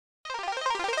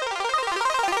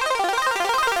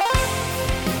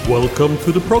Welcome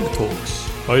to the Prog Talks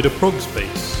by the Prog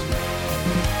Space.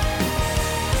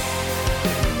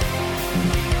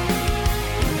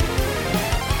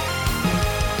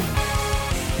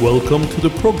 Welcome to the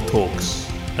Prog Talks,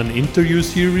 an interview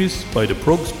series by the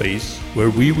Prog Space where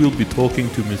we will be talking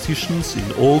to musicians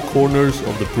in all corners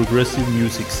of the progressive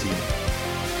music scene.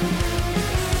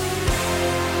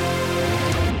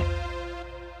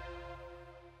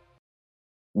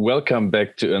 Welcome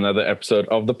back to another episode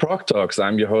of the Prog Talks.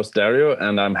 I'm your host Dario,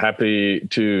 and I'm happy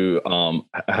to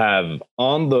have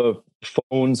on the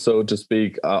phone, so to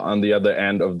speak, on the other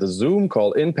end of the Zoom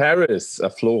call in Paris,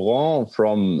 Florent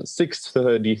from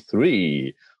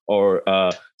 633 or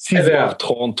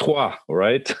 633,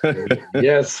 right?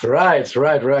 Yes, right.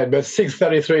 But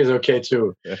 633 is okay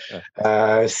too.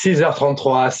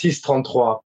 6h33,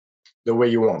 633, the way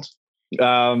you want.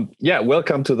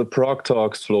 Welcome to the Prog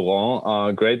Talks,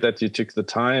 Florent. Great that you took the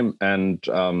time, and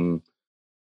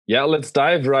let's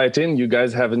dive right in. You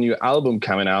guys have a new album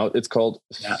coming out. It's called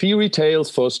Fairy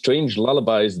Tales for Strange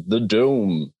Lullabies, The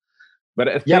Dome. But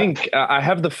I think I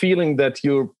have the feeling that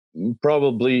you're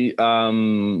probably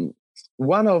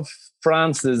one of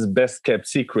France's best kept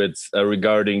secrets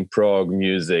regarding prog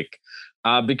music.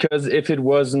 Because if it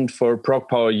wasn't for Prog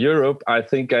Power Europe, I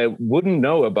think I wouldn't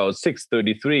know about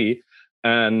 633.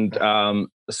 And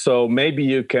so maybe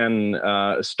you can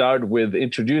start with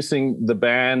introducing the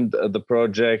band, the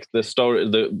project, the story,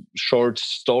 the short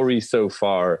story so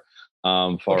far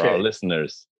for our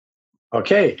listeners.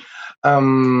 Okay.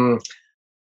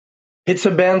 It's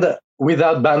a band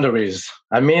without boundaries.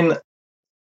 I mean,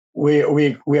 we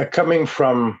are coming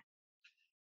from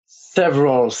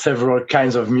several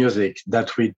kinds of music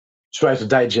that we try to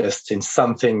digest in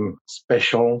something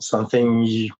special,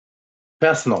 something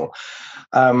personal.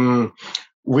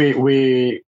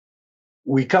 We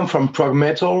come from prog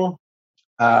metal,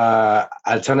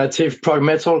 alternative prog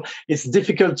metal. It's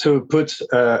difficult to put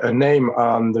a name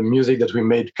on the music that we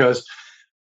made because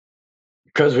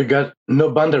we got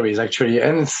no boundaries actually,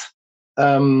 and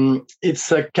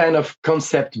it's a kind of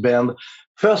concept band.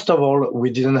 First of all,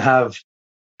 we didn't have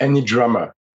any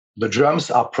drummer. The drums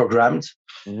are programmed,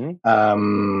 and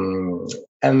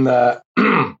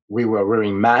we were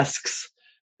wearing masks,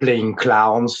 playing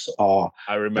clowns, or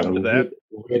I remember that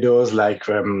widows, like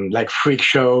freak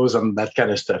shows and that kind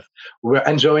of stuff. We were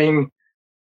enjoying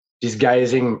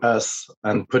disguising us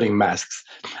and putting masks.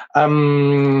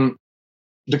 The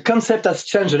concept has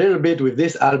changed a little bit with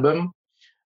this album.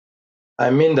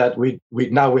 I mean that we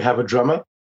now have a drummer,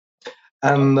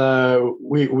 and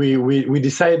we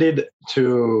decided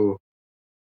to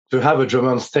have a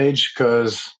drummer on stage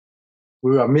because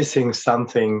we were missing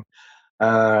something.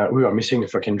 We were missing the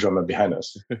fucking drummer behind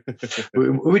us.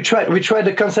 we tried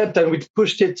the concept, and we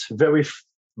pushed it the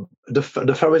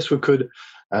farthest we could,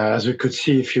 as we could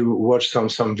see if you watch some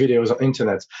videos on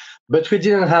internet. But we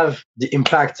didn't have the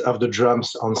impact of the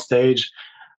drums on stage,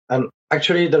 and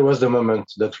actually that was the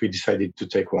moment that we decided to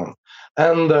take one.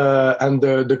 And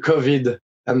the COVID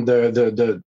and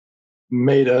the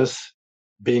made us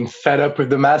being fed up with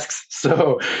the masks.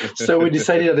 So we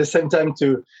decided at the same time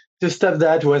to stop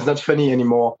that. It was not funny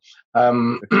anymore.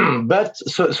 But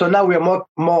so now we are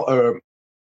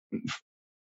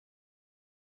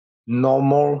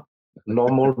more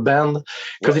normal band,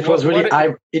 because it was really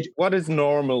what is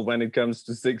normal when it comes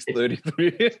to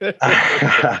 633?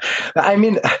 I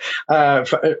mean,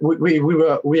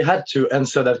 we had to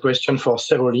answer that question for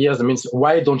several years. It means,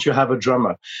 why don't you have a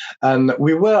drummer? And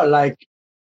we were like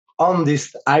on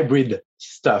this hybrid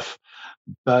stuff,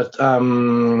 but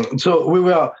so we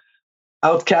were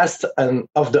outcast and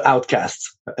of the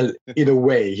outcasts in a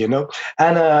way, you know.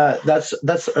 And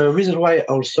that's a reason why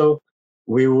also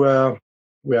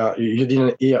you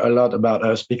didn't hear a lot about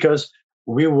us, because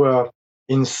we were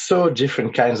in so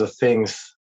different kinds of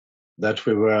things that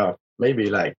we were maybe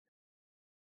like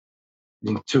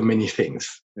in too many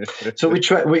things. So we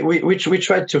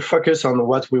tried to focus on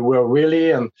what we were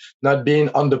really, and not being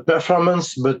on the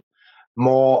performance, but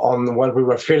more on what we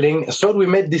were feeling. So we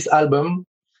made this album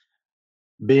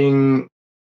being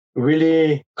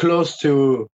really close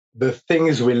to the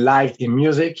things we liked in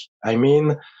music. I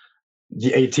mean,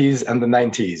 the 80s and the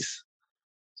 90s.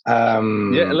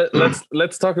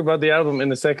 Let's talk about the album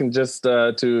in a second. Just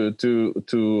to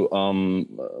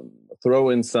throw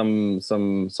in some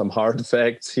hard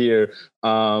facts here.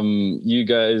 You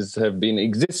guys have been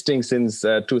existing since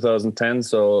 2010,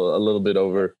 so a little bit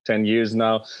over 10 years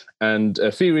now. And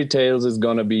Fairy Tales is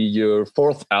gonna be your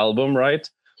fourth album, right?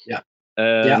 Yeah.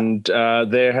 And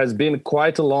there has been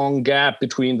quite a long gap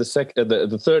between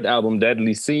the third album,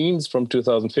 Deadly Scenes, from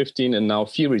 2015, and now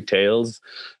Fairy Tales.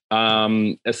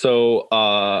 Yeah,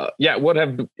 what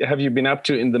have you been up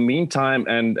to in the meantime?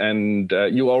 And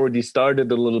you already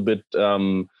started a little bit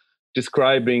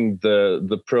describing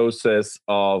the process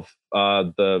of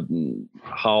how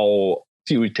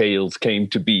Theory Tales came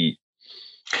to be.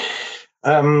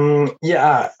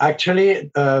 Yeah,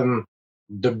 actually, the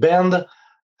band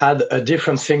had a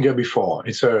different singer before.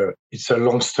 It's a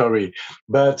long story,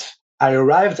 but I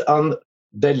arrived on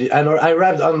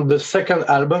the second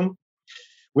album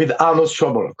with Arno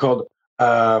Strobel called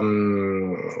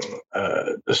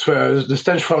The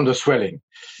Stench from the Swelling.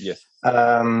 Yes.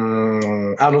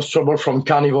 Arno Strobel from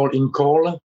Carnival in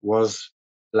Cole was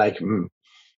like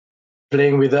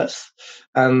playing with us,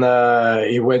 and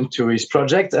he went to his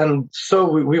project, and so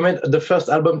we made the first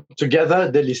album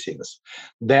together, Deadly Sins.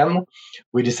 Then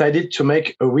we decided to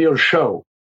make a real show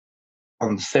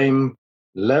on the same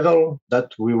level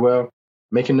that we were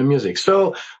making the music.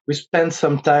 So we spent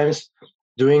some time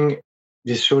doing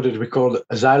this show that we called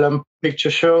Asylum Picture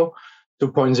Show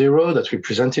 2.0 that we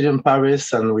presented in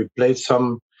Paris, and we played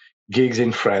some gigs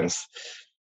in France.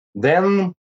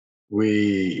 Then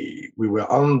we were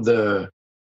on the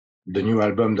new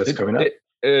album that's coming up.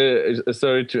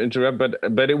 Sorry to interrupt,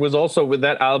 but it was also with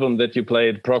that album that you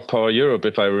played Prog Power Europe,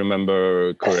 if I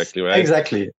remember correctly, right?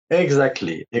 Exactly.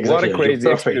 What a crazy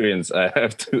experience! I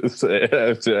have to say,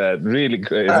 really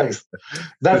crazy. Thanks.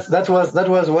 That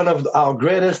was one of our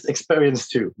greatest experience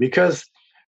too, because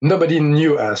nobody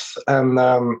knew us, and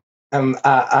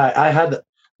I had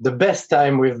the best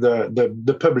time with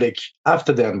the public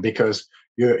after them, because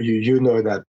you know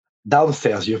that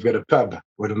downstairs you've got a pub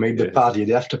where to make the party,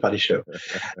 the after party show,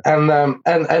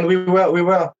 and we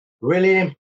were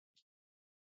really,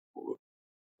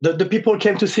 the people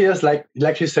came to see us, like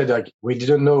you said, like we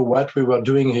didn't know what we were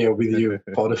doing here with you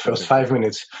for the first 5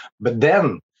 minutes, but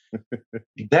then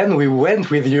we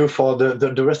went with you for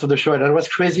the rest of the show, and it was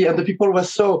crazy, and the people were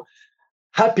so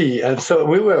happy, and so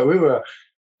we were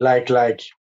like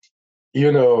you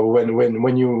know,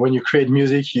 when you create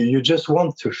music, you just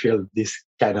want to feel this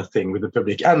kind of thing with the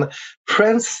public. And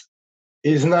France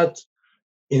is not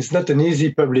an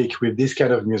easy public with this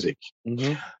kind of music.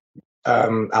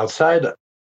 Mm-hmm. Outside,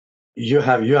 you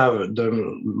have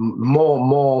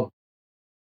the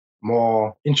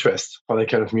more interest for that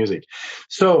kind of music.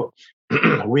 So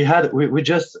we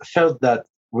just felt that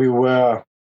we were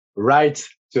right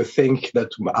to think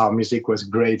that our music was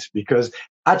great, because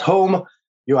at home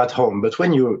you're at home, but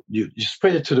when you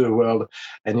spread it to the world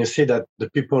and you see that the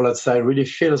people outside really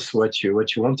feels what you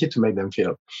wanted to make them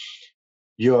feel,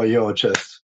 you're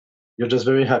just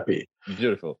very happy.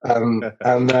 Beautiful. I'm glad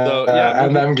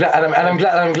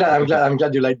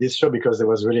you like this show, because it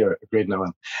was really a great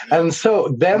one. And so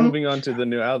then moving on to the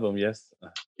new album, yes,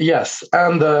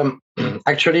 and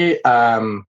actually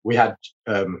we had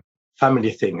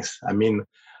family things. I mean,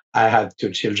 I had 2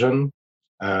 children.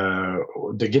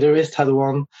 The guitarist had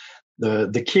one.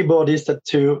 The keyboardist had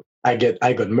 2. I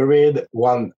got married.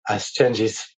 One has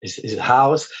changed his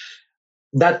house.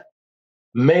 That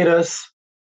made us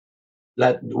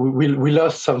that we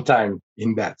lost some time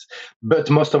in that. But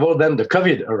most of all, then the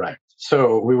COVID arrived.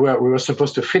 So we were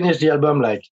supposed to finish the album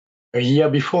like a year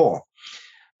before,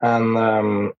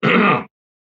 and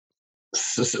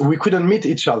so we couldn't meet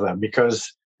each other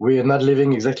because we are not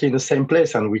living exactly in the same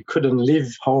place, and we couldn't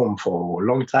leave home for a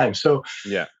long time. So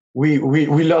we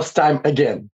lost time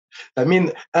again. I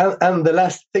mean, and the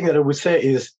last thing that I would say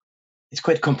is it's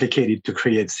quite complicated to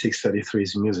create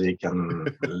 633's music and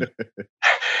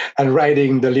and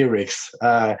writing the lyrics.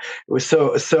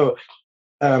 So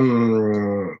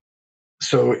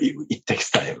it takes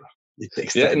time. It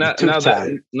takes time.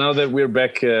 Now that we're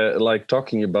back, like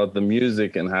talking about the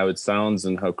music and how it sounds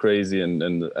and how crazy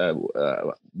and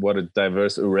what a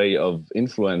diverse array of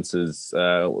influences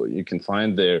you can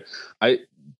find there. I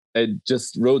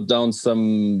just wrote down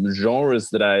some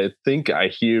genres that I think I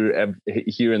hear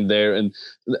here and there, and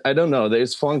I don't know.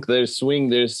 There's funk, there's swing,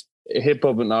 there's hip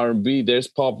hop and R&B, there's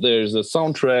pop, there's a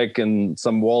soundtrack and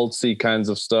some waltzy kinds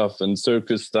of stuff and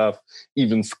circus stuff,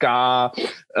 even ska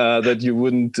that you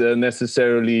wouldn't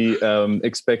necessarily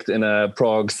expect in a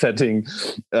prog setting,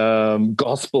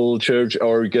 gospel, church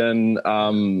organ,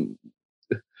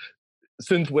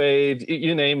 synthwave,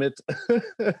 you name it.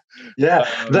 Yeah,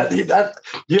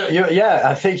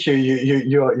 I think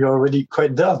you're already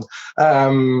quite done.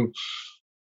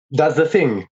 That's the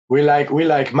thing. We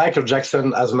like Michael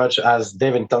Jackson as much as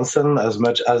David Townsend, as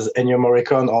much as Ennio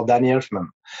Morricone or Danny Elfman,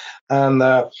 and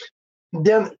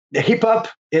then hip hop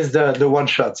is the one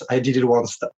shot. I did it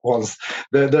once.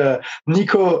 The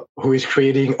Nico, who is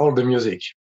creating all the music,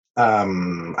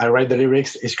 I write the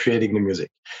lyrics, is creating the music.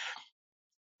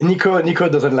 Nico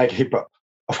doesn't like hip hop.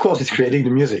 Of course, he's creating the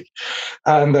music,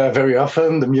 and very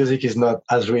often the music is not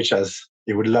as rich as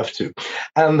he would love to.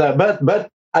 And but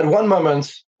at one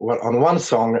moment, well, on one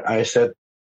song, I said,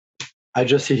 I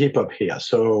just see hip hop here,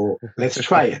 so let's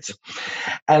try it.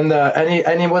 And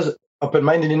he was open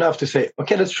minded enough to say,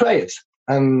 okay, let's try it.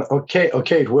 And okay,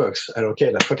 it works. And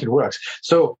okay, that fucking works.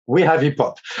 So we have hip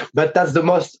hop, but that's the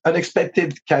most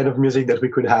unexpected kind of music that we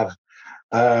could have.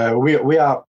 We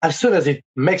are, as soon as it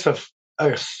makes us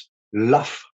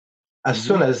laugh, as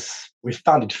soon as we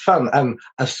found it fun, and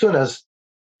as soon as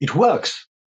it works,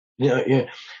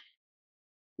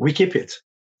 we keep it.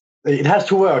 It has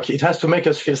to work. It has to make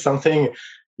us feel something.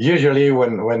 Usually,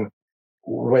 when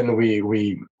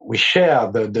we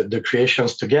share the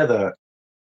creations together,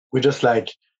 we just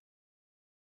like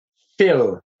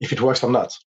feel if it works or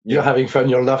not. Yeah. You're having fun.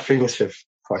 You're laughing.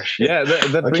 Yeah,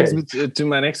 that brings me to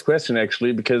my next question,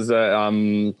 actually, because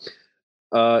in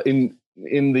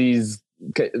these,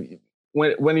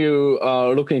 when you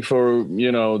are looking for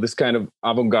this kind of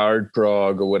avant-garde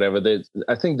prog or whatever,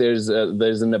 I think there's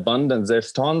an abundance.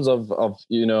 There's tons of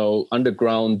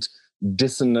underground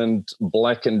dissonant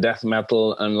black and death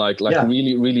metal and like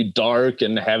really really dark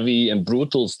and heavy and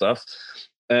brutal stuff.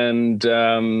 And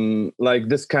like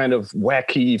this kind of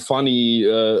wacky, funny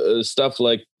stuff,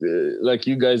 like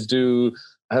you guys do.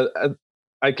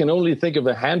 I can only think of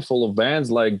a handful of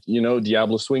bands, like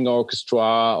Diablo Swing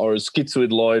Orchestra or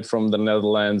Schizoid Lloyd from the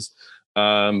Netherlands.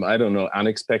 I don't know,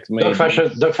 Unexpected. Dog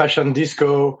Fashion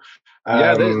Disco.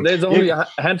 There's only a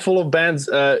handful of bands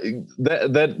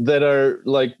that are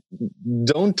like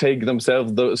don't take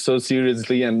themselves so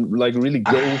seriously and like really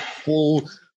go full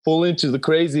into the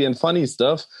crazy and funny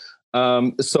stuff.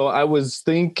 So I was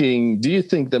thinking, do you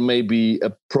think that maybe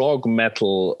a prog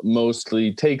metal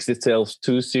mostly takes itself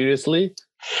too seriously?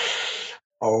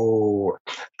 Oh,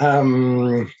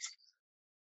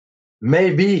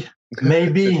 maybe,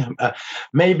 but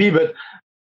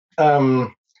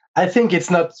I think it's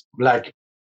not like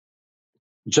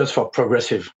just for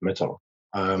progressive metal.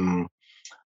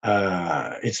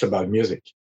 It's about music.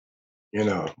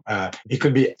 It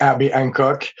could be Herbie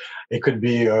Hancock. It could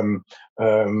be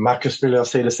Marcus Miller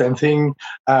say the same thing.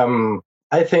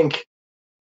 I think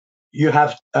you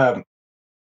have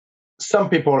some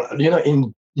people,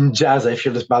 in jazz, I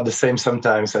feel about the same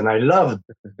sometimes, and I love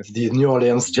the New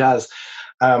Orleans jazz.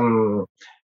 We're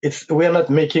just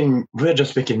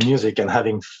making music and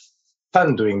having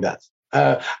fun doing that.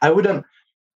 I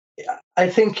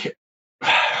think,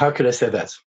 how could I say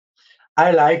that?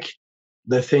 I like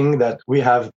the thing that we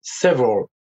have several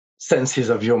senses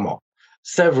of humor,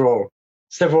 several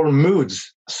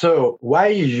moods. So why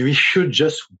we should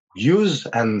just use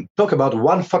and talk about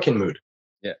one fucking mood?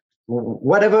 Yeah,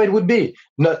 whatever it would be.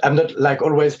 I'm not like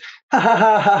always ha ha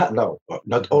ha ha. No,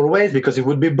 not always, because it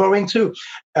would be boring too.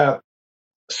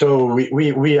 So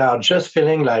we are just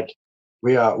feeling like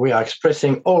we are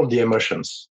expressing all the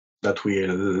emotions that we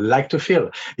like to feel.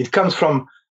 It comes from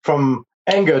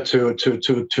anger to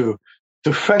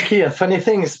funky and funny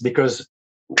things, because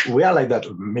we are like that.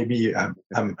 Maybe I'm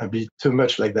a bit too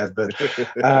much like that, but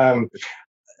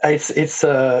it's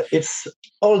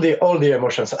all the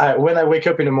emotions. When I wake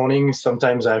up in the morning,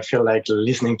 sometimes I feel like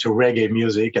listening to reggae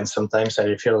music, and sometimes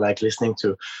I feel like listening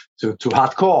to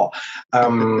hardcore.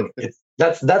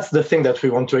 That's the thing that we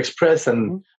want to express,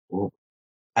 and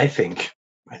I think.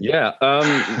 Yeah,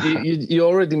 you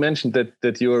already mentioned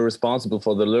that you are responsible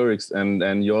for the lyrics,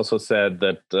 and you also said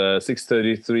that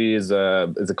 633 is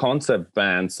a concept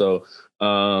band. So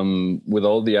with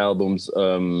all the albums,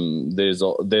 there's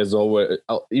always,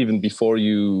 even before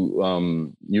you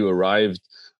arrived,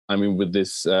 I mean, with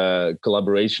this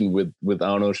collaboration with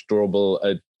Arno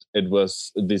Strobel, it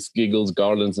was this Giggles,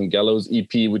 Garlands, and Gallows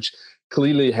EP, which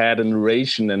clearly had a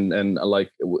narration and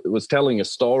like was telling a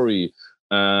story.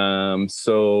 What's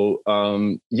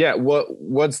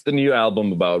the new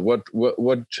album about? What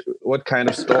kind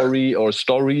of story or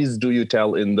stories do you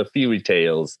tell in the Fury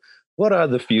Tales? What are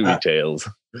the Fury Tales?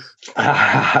 There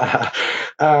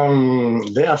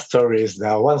are stories.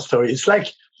 There are one story. It's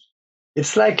like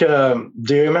do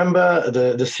you remember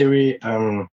the series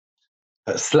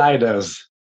Sliders?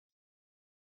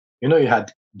 You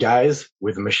had guys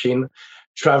with a machine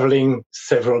traveling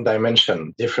several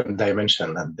different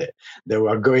dimensions, and they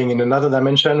were going in another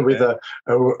dimension with a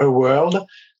world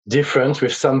different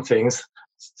with some things.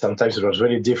 Sometimes it was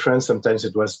really different. Sometimes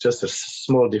it was just a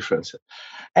small difference.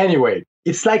 Anyway,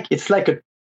 it's like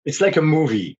a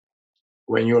movie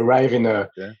when you arrive in a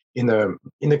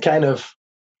kind of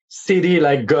city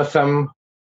like Gotham,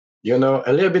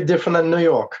 a little bit different than New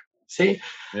York. See,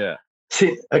 yeah,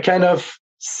 see, a kind of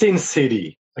Sin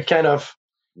City. a kind of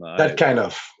Nice. that kind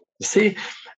of, you see.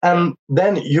 And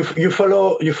then you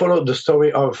follow the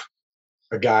story of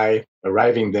a guy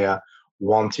arriving there,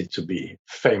 wanted to be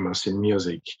famous in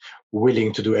music,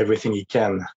 willing to do everything he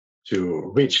can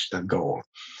to reach that goal.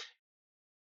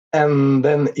 And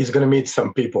then he's going to meet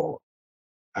some people,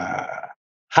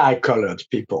 high-colored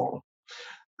people.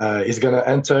 He's going to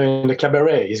enter in the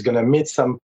cabaret. He's going to meet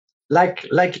some, like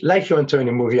you enter in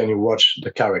a movie and you watch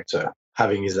the character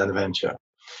having his adventure.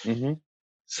 Mm-hmm.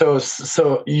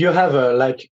 So you have a,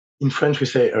 like in French we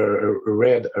say a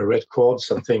red chord,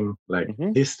 something like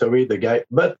this story, the guy.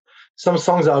 But some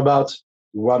songs are about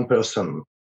one person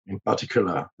in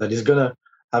particular that is gonna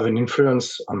have an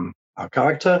influence on our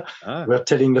character. We're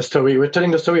telling the story. We're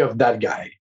telling the story of that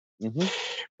guy. Mm-hmm.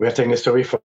 We're telling the story,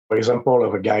 for example,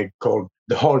 of a guy called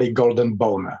the Holy Golden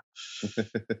Bone.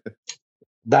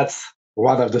 That's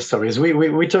one of the stories.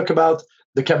 We talk about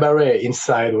the cabaret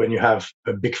inside when you have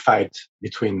a big fight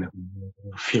between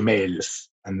females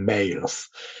and males.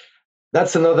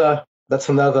 That's another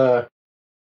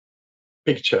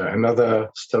picture, another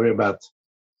story about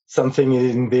something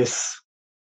in this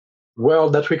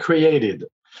world that we created.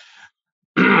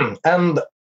 And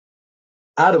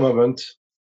at the moment,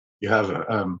 you have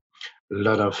a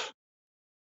lot of,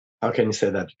 how can you say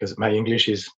that? Because my English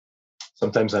is,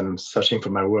 sometimes I'm searching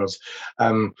for my words.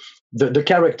 The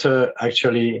character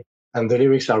actually, and the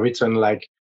lyrics are written like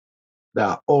they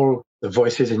are all the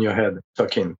voices in your head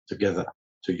talking together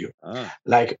to you.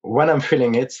 Like when I'm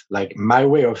feeling it, like my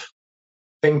way of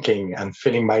thinking and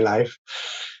feeling my life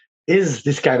is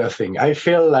this kind of thing. I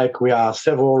feel like we are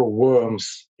several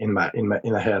worms in my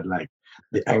head, like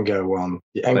the anger one,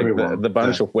 the angry like one, the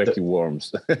bunch of wacky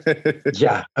worms.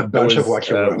 Yeah, a bunch of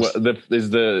wacky worms.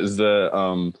 Is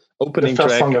the opening the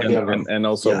first track song of the album. and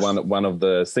also one of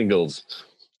the singles.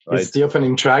 Right? It's the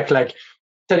opening track, like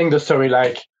telling the story,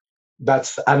 like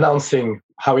that's announcing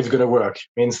how it's gonna work.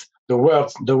 Means the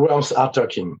worms are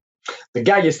talking. The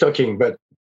guy is talking, but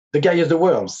the guy is the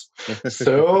worms.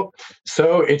 So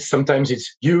it's sometimes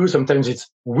it's you, sometimes it's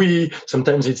we,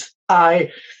 sometimes it's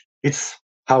I. It's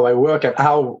how I work and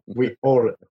how we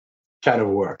all kind of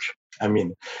work. I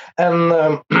mean, and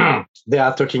they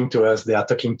are talking to us. They are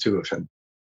talking to us. And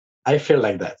I feel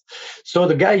like that. So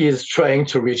the guy is trying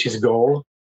to reach his goal,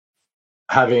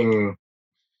 having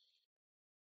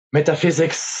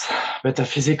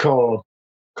metaphysical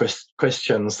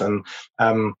questions, and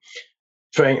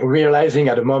realizing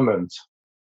at a moment,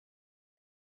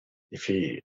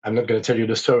 I'm not going to tell you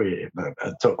the story, but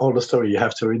all the story, you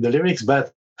have to read the lyrics,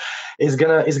 but he's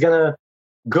gonna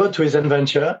go to his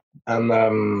adventure, and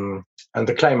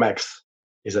the climax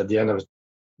is at the end of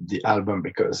the album,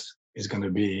 because it's going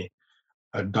to be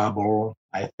a double,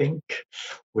 I think.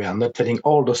 We are not telling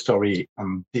all the story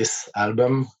on this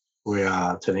album. We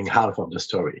are telling half of the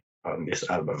story on this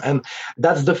album. And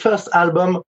that's the first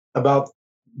album about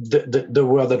the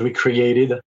world that we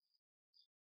created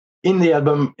in the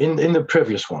album, in the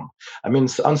previous one. I mean,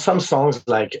 on some songs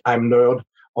like I'm Nerd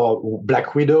or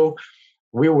Black Widow,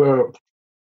 we were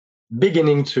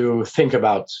beginning to think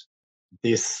about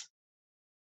this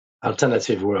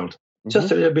alternative world,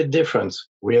 just a little bit different,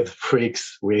 with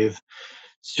freaks, with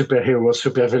superheroes,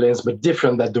 supervillains, but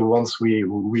different than the ones we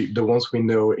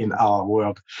know in our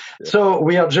world. Yeah. So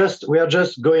we are just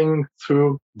going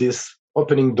through this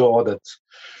opening door that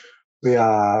we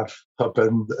have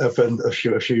opened a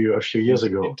few years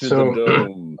ago. Into the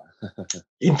dome.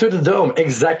 Into the dome,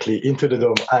 exactly, into the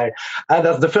dome. And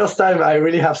that's the first time I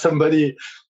really have somebody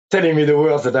telling me the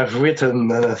words that I've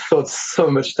written and I thought so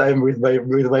much time with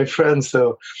my friends.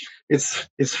 So it's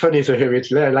funny to hear it.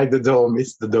 Like the dome,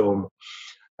 it's the dome.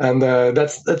 And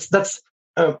that's an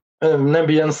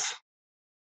ambience,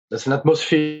 that's an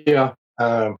atmosphere,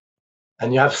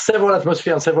 and you have several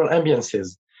atmosphere and several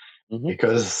ambiences,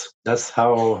 because that's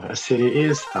how a city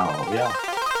is.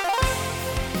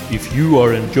 If you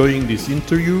are enjoying this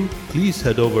interview, please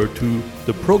head over to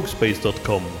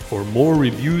theprogspace.com for more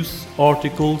reviews,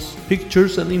 articles,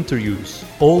 pictures and interviews,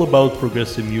 all about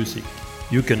progressive music.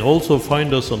 You can also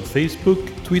find us on Facebook,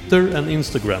 Twitter and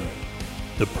Instagram.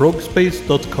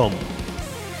 theprogspace.com.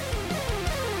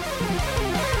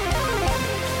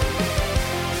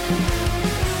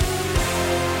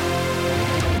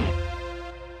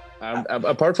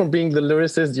 Apart from being the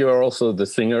lyricist, you are also the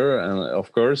singer,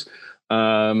 of course.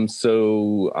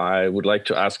 So I would like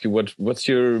to ask you,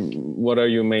 what are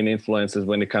your main influences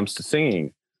when it comes to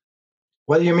singing?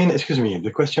 What do you mean? Excuse me. The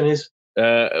question is,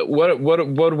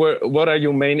 what are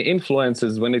your main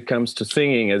influences when it comes to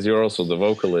singing, as you're also the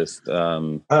vocalist?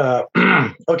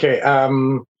 Okay.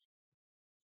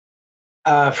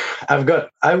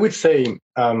 I would say,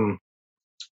 of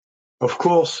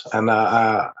course, and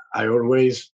I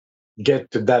always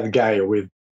get to that guy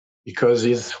because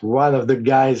he's one of the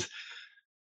guys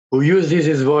who uses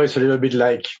his voice a little bit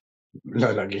like,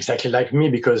 not exactly like me,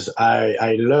 because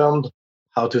I learned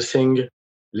how to sing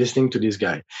listening to this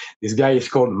guy. This guy is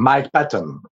called Mike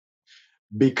Patton.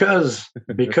 Because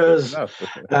it's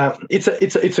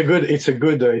a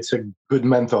good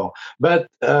mentor. But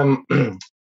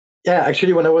yeah,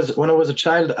 actually, when I was a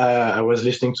child, I was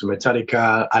listening to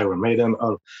Metallica, Iron Maiden,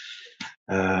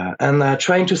 and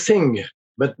trying to sing,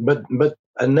 but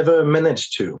I never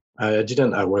managed to. I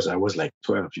didn't. I was like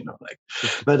 12,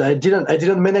 but I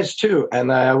didn't manage to,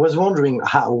 and I was wondering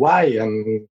why,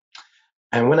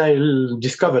 and when I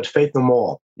discovered Faith No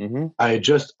More, mm-hmm. I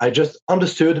just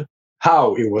understood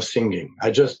how he was singing. I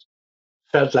just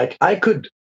felt like I could.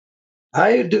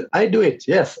 I do it.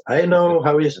 Yes, I know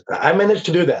how I managed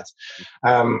to do that.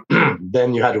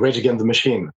 Then you had Rage Against the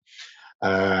Machine.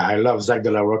 I love Zach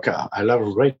De La Rocca. I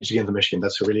love Rage Against the Machine.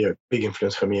 That's really a big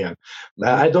influence for me. And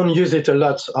I don't use it a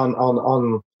lot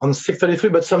on 633,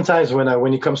 but sometimes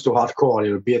when it comes to hardcore a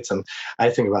little bit, and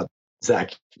I think about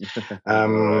Zach.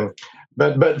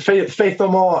 But Faith No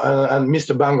More and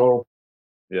Mr. Bungle,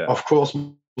 of course,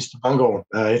 Mr. Bungle.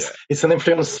 It's an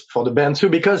influence for the band too,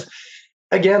 because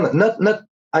again, I'm not going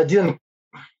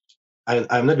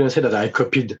to say that I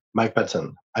copied Mike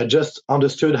Patton. I just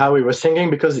understood how he was singing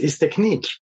because his technique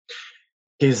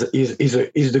is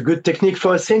the good technique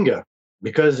for a singer,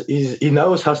 because he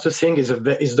knows how to sing. Is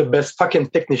the best fucking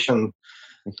technician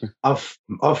of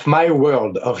my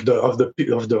world, of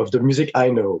the music I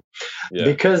know,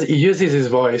 because he uses his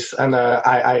voice. And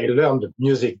I learned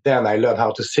music then. I learned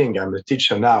how to sing. I'm a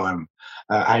teacher now.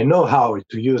 I know how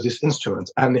to use this instrument,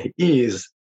 and he is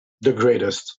the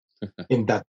greatest in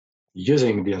that,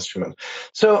 using the instrument.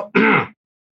 So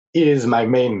he is my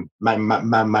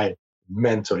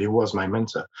mentor. He was my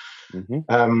mentor.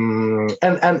 Mm-hmm.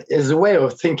 And his way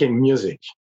of thinking music,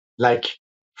 like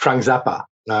Frank Zappa,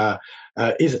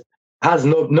 has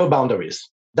no boundaries.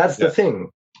 That's the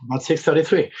thing about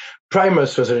 633.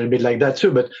 Primus was a little bit like that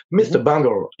too, but Mr.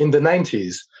 Bungle in the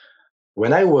 90s,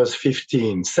 when I was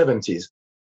 15, 70s,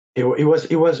 it was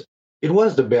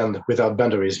the band without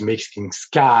boundaries, mixing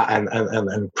ska and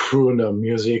crooner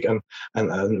music and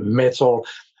metal.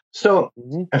 So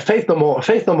Faith No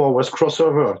More was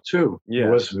crossover too. It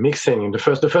was mixing. The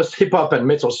first hip hop and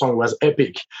metal song was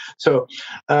epic. So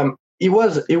it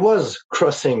was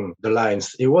crossing the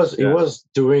lines. It was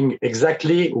doing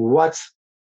exactly what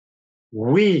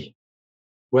we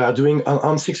were doing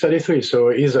on 633. So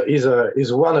is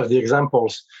one of the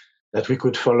examples that we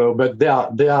could follow. But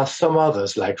there are some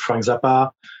others like Frank Zappa,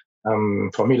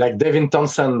 for me, like Devin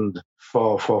Townsend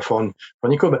for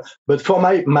Nico. But for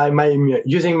my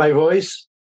using my voice,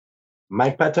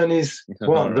 Mike Patton is the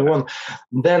one.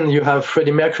 Then you have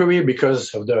Freddie Mercury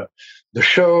because of the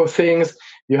show things.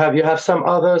 You have some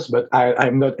others, but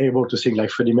I'm not able to sing like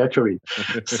Freddie Mercury.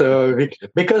 So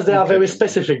because they are very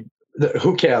specific.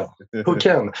 Who can?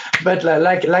 But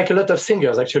like a lot of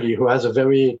singers actually, who has a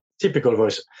very typical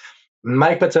voice.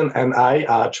 Mike Patton and I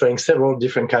are trying several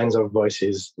different kinds of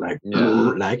voices, like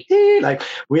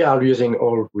we are using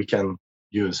all we can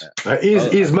use.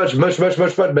 He's much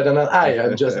better than I.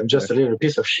 I'm just a little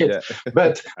piece of shit.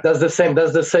 But that's the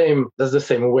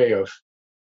same way of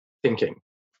thinking.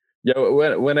 Yeah,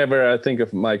 whenever I think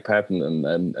of Mike Patton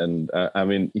and I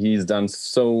mean, he's done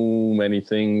so many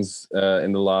things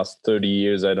in the last 30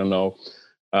 years. I don't know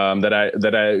that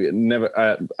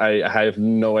I have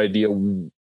no idea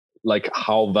like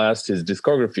how vast his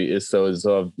discography is. So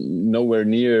I've nowhere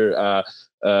near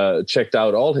checked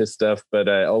out all his stuff. But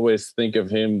I always think of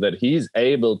him that he's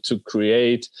able to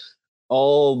create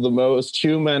all the most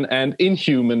human and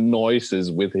inhuman noises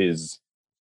with his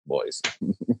voice.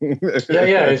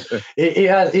 He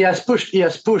has pushed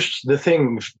the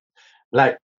thing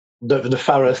like the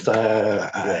farthest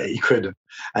he could,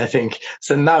 I think.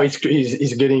 So now he's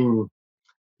getting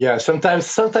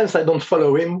sometimes I don't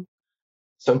follow him,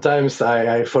 sometimes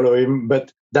I follow him,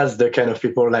 but that's the kind of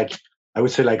people, like I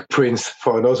would say, like Prince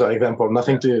for another example.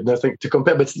 Nothing to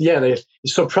compare, but he's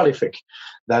so prolific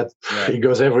that he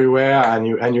goes everywhere, and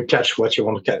you catch what you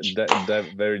want to catch. That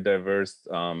very diverse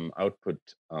output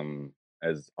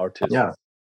as artists. Yeah,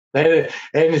 and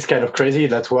it's kind of crazy.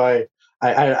 That's why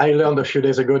I learned a few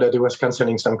days ago that he was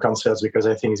canceling some concerts because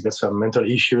I think he's got some mental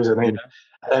issues, and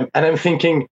I'm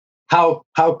thinking, how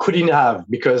could he have?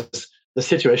 Because the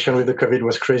situation with the COVID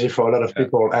was crazy for a lot of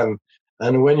people, and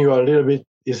when you are a little bit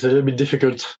it's a little bit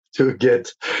difficult to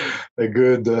get a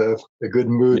good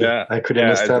mood. Yeah, I could yeah,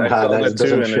 understand I how saw that that too,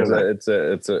 doesn't and feel like.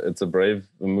 it's a brave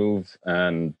move,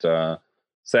 and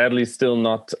sadly still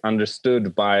not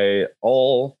understood by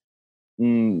all.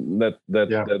 Yeah.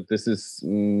 That this is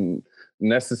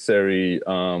necessary,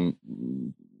 a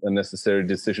necessary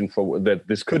decision for that.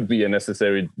 This could be a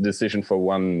necessary decision for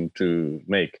one to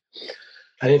make.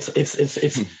 And it's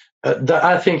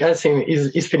I think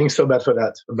he's feeling so bad for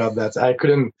that about that. I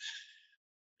couldn't.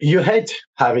 You hate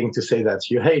having to say that.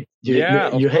 Yeah,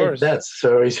 of You hate course. that.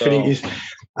 So he's feeling. So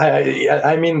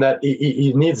I mean that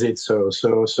he needs it. So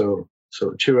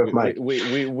cheer up, Mike.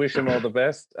 we wish him all the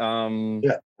best.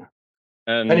 Yeah.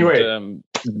 And Anyway,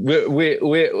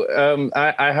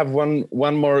 I have one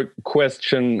more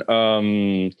question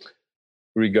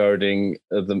regarding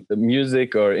the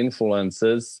music or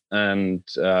influences, and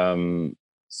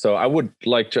so I would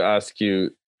like to ask you,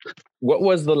 what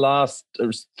was the last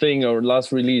thing or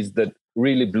last release that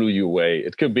really blew you away?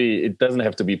 It doesn't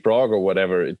have to be prog or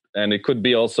whatever, and it could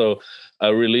be also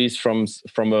a release from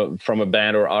a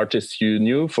band or artist you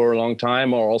knew for a long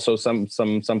time, or also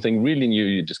something really new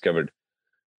you discovered.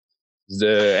 Is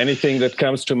there anything that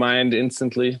comes to mind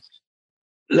instantly?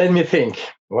 let me think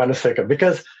 1 second,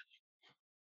 because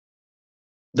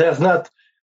there's not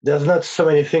so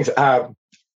many things.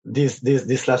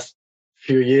 This last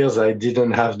few years, I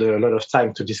didn't have a lot of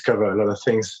time to discover a lot of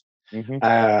things. Mm-hmm.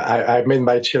 I made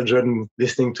my children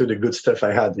listening to the good stuff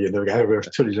I had. I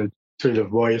have two little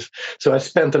boys, so I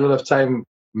spent a lot of time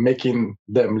making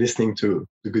them listening to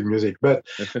the good music. But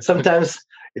sometimes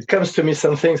it comes to me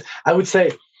some things. I would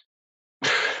say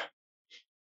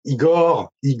Igor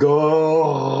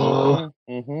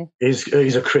Mm-hmm.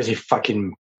 is a crazy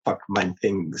fucking fuck mind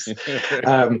things.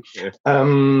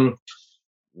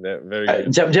 Very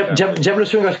good. Diablo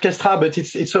Swing Orchestra, but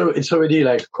it's already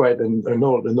like quite an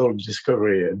old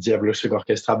discovery. Diablo Swing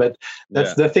Orchestra, but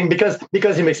that's the thing, because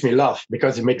it makes me laugh,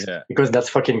 because that's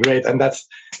fucking great, and that's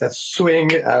swing.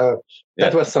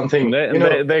 That was something.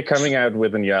 They're coming out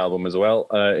with a new album as well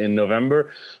in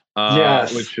November.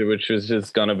 Yes. Which is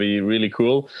just gonna be really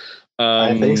cool.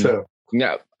 I think so.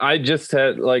 Yeah, I just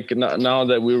had, like, now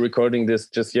that we're recording this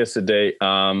just yesterday,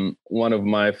 one of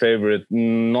my favorite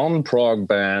non-prog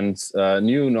bands,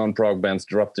 new non-prog bands,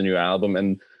 dropped a new album,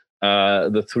 and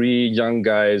the three young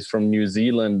guys from New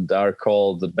Zealand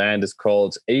the band is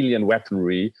called Alien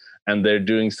Weaponry, and they're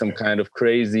doing some kind of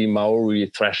crazy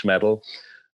Maori thrash metal.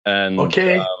 And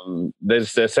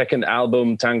there's their second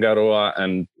album, Tangaroa,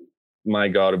 and my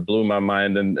God, it blew my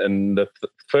mind. And the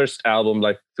first album,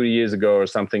 like 3 years ago or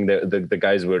something, the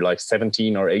guys were like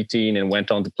 17 or 18 and went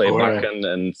on to play Wacken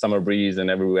and Summer Breeze and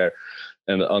everywhere,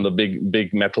 and on the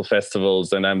big metal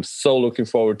festivals. And I'm so looking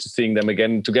forward to seeing them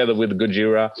again together with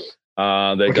Gojira.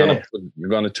 They're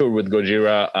gonna tour with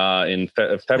Gojira in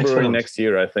February next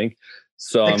year, I think.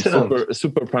 So I'm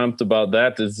super pumped about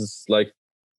that. This is like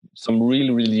some really,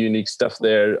 really unique stuff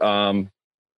there.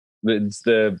 It's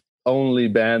the only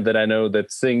band that I know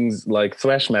that sings, like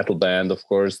thrash metal band, of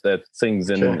course, that sings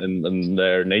in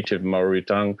their native Maori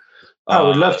tongue. I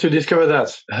would love to discover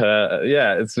that.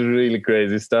 Yeah, it's really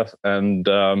crazy stuff, and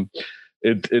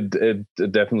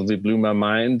it definitely blew my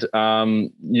mind.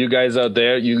 You guys out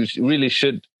there, you really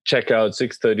should check out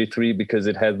 633, because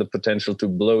it has the potential to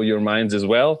blow your minds as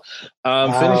well.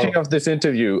 Finishing off this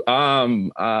interview,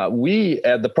 we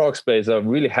at the Prog Space are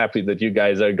really happy that you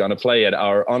guys are going to play at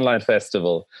our online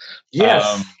festival.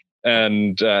 Yes.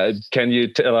 And can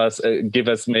you tell us, give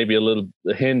us maybe a little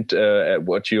hint at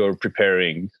what you're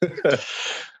preparing?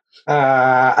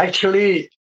 Actually,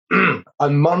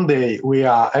 on Monday, we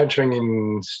are entering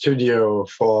in studio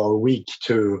for a week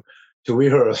to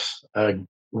rehearse.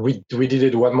 We did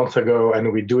it 1 month ago,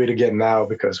 and we do it again now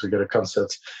because we got a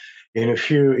concert in a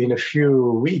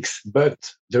few weeks.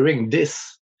 But during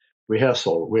this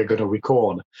rehearsal, we're going to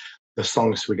record the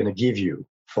songs we're going to give you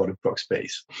for the Prog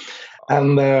Space,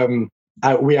 and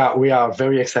we are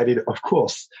very excited. Of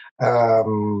course,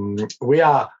 we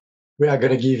are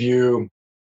going to give you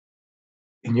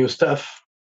new stuff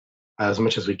as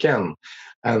much as we can,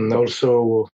 and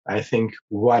also I think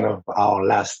one of our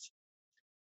last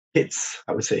hits.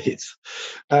 I would say hits.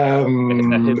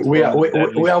 We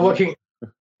are working.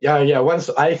 Yeah. Once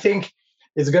I think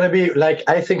it's gonna be like,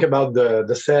 I think about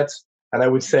the set, and I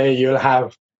would say you'll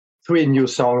have 3 new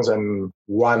songs and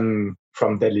 1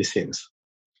 from Deadly Sins.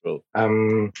 Cool.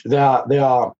 There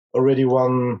are already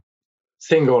 1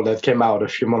 single that came out a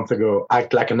few months ago,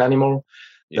 Act Like an Animal.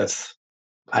 Yes.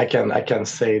 I can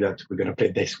say that we're gonna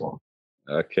play this one.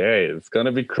 Okay, it's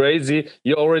gonna be crazy.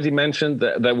 You already mentioned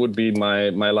that would be my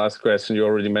last question. You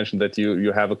already mentioned that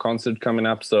you have a concert coming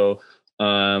up, so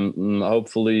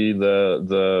hopefully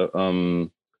the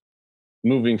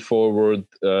moving forward,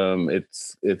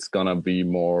 it's gonna be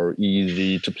more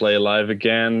easy to play live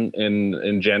again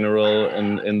in general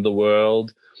in the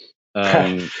world.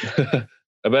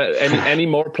 About any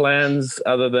more plans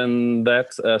other than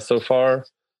that so far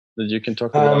that you can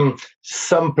talk about?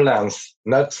 Some plans,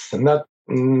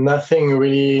 nothing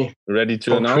really Ready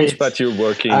to concrete. announce, but you're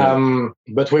working.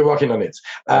 But we're working on it.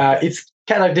 It's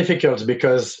kind of difficult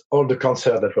because all the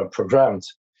concerts that were programmed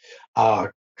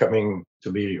are coming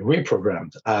to be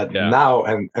reprogrammed now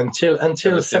and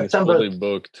until September. Fully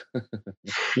booked.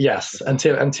 Yes,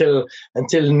 until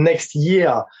next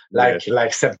year,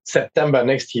 like September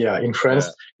next year in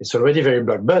France, it's already very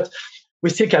blocked. But we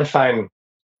still can find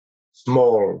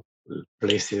small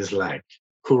places, like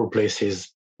cool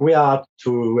places. We have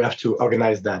to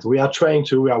organize that. We are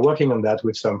working on that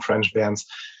with some French bands,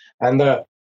 and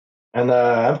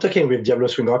I'm talking with Diablo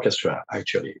Swing Orchestra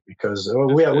actually, because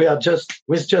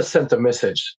we just sent a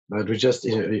message, but we just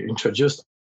introduced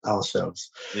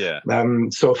ourselves. Yeah.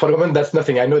 So for the moment, that's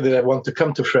nothing. I know that I want to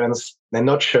come to France. I'm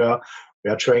not sure. We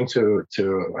are trying to.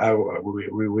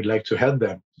 We would like to help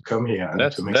them to come here and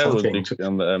to make something. That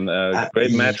would be a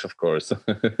great match, of course.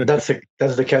 That's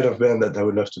the kind of band that I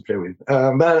would love to play with.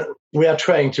 But we are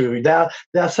trying to. There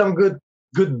are some good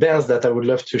bands that I would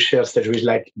love to share stage with,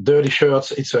 like Dirty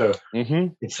Shirts. It's a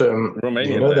Romanian.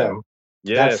 You know them.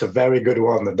 Yes. That's a very good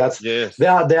one. They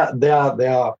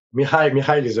are.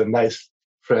 Mihail is a nice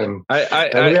friend.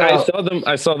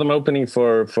 I saw them opening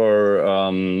for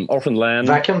Orphan Land.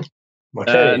 Wacken?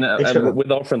 Okay, and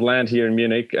with Orphan Land here in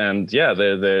Munich, and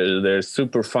they're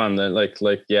super fun. They're like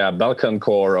Balkan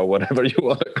core or whatever you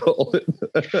want to call it.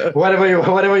 whatever you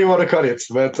want to call it,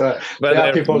 but there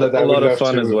are people that I would love to. A lot of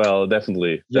fun as well,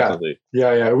 definitely.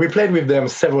 Yeah. We played with them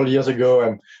several years ago,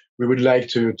 and we would like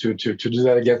to do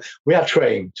that again. We are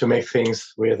trying to make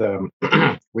things with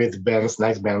with bands,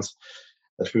 nice bands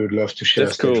that we would love to share.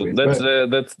 That's cool. With.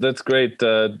 That's great.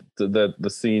 That the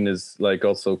scene is like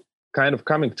also kind of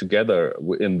coming together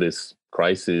in this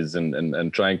crisis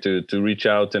and trying to reach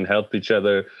out and help each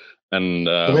other. And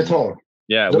the metal.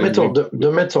 Yeah, the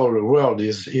metal world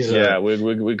is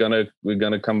we're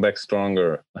gonna come back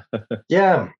stronger.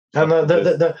 Yeah, and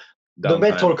the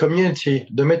metal community.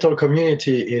 The metal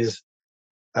community is.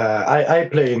 I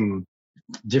play in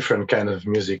different kind of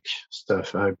music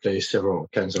stuff. I play several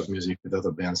kinds of music with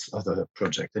other bands, other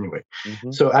projects. Anyway,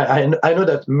 so I know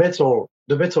that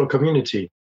the metal community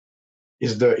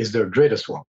is the greatest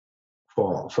one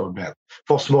for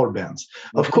small bands.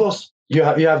 Of course, you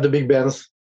have the big bands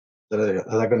that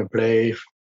are going to play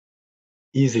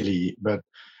easily,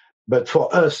 but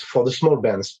for us, for the small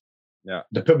bands,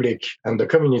 the public and the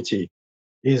community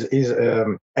is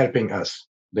helping us.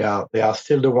 They are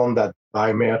still the one that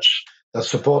buy merch, that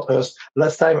support us.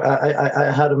 Last time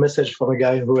I had a message from a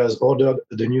guy who has ordered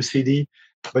the new CD,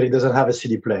 but he doesn't have a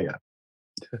CD player.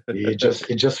 He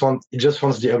just wants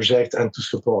the object and to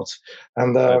support,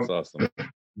 and that's awesome.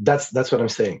 That's what I'm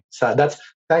saying. So that's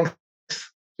thanks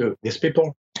to these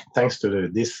people, thanks to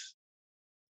these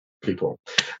people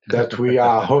that we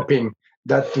are hoping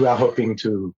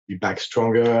to be back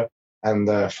stronger, and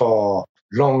for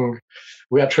long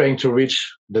we are trying to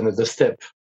reach the step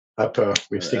up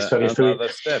with 633. Another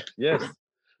step, yes.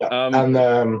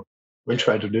 And we'll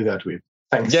try to do that with.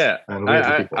 Thanks. Yeah,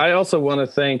 I also want to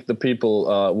thank the people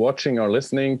watching or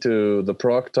listening to the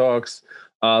Prog Talks.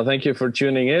 Thank you for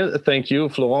tuning in. Thank you,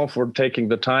 Florent, for taking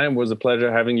the time. It was a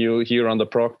pleasure having you here on the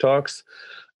Prog Talks.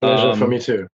 Pleasure for me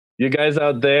too. You guys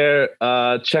out there,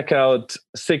 check out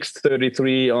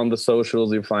 633 on the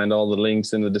socials. You find all the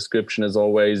links in the description as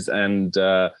always, and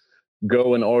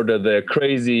go and order their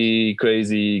crazy,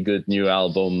 crazy good new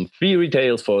album, Fairy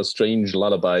Tales for Strange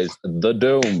Lullabies, The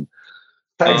Dome.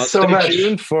 Thanks so much. Stay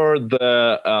tuned for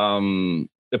the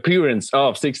appearance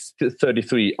of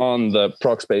 633 on the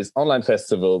ProgSpace Online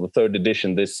Festival, the 3rd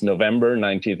edition, this November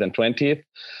 19th and 20th.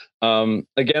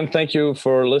 Again, thank you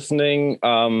for listening.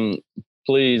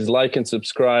 Please like and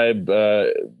subscribe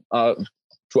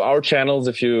to our channels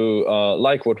if you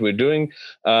like what we're doing.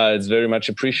 It's very much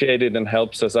appreciated and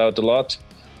helps us out a lot.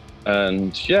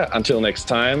 And until next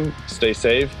time, stay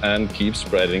safe and keep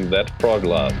spreading that prog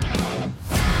love.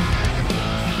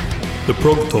 The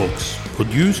Prog Talks,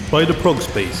 produced by the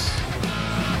ProgSpace.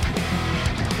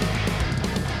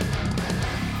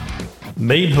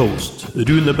 Main host,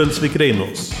 Rune Belsvik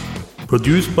Reinås.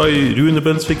 Produced by Rune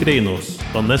Belsvik Reinås,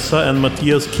 Vanessa and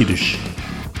Matthias Kirsch.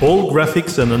 All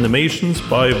graphics and animations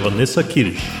by Vanessa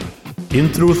Kirsch.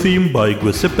 Intro theme by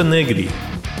Giuseppe Negri.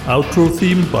 Outro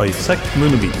theme by Zach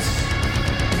Munovitz.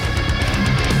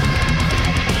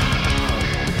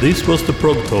 This was the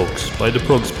Prog Talks by the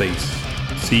Prog Space.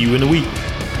 See you in a week.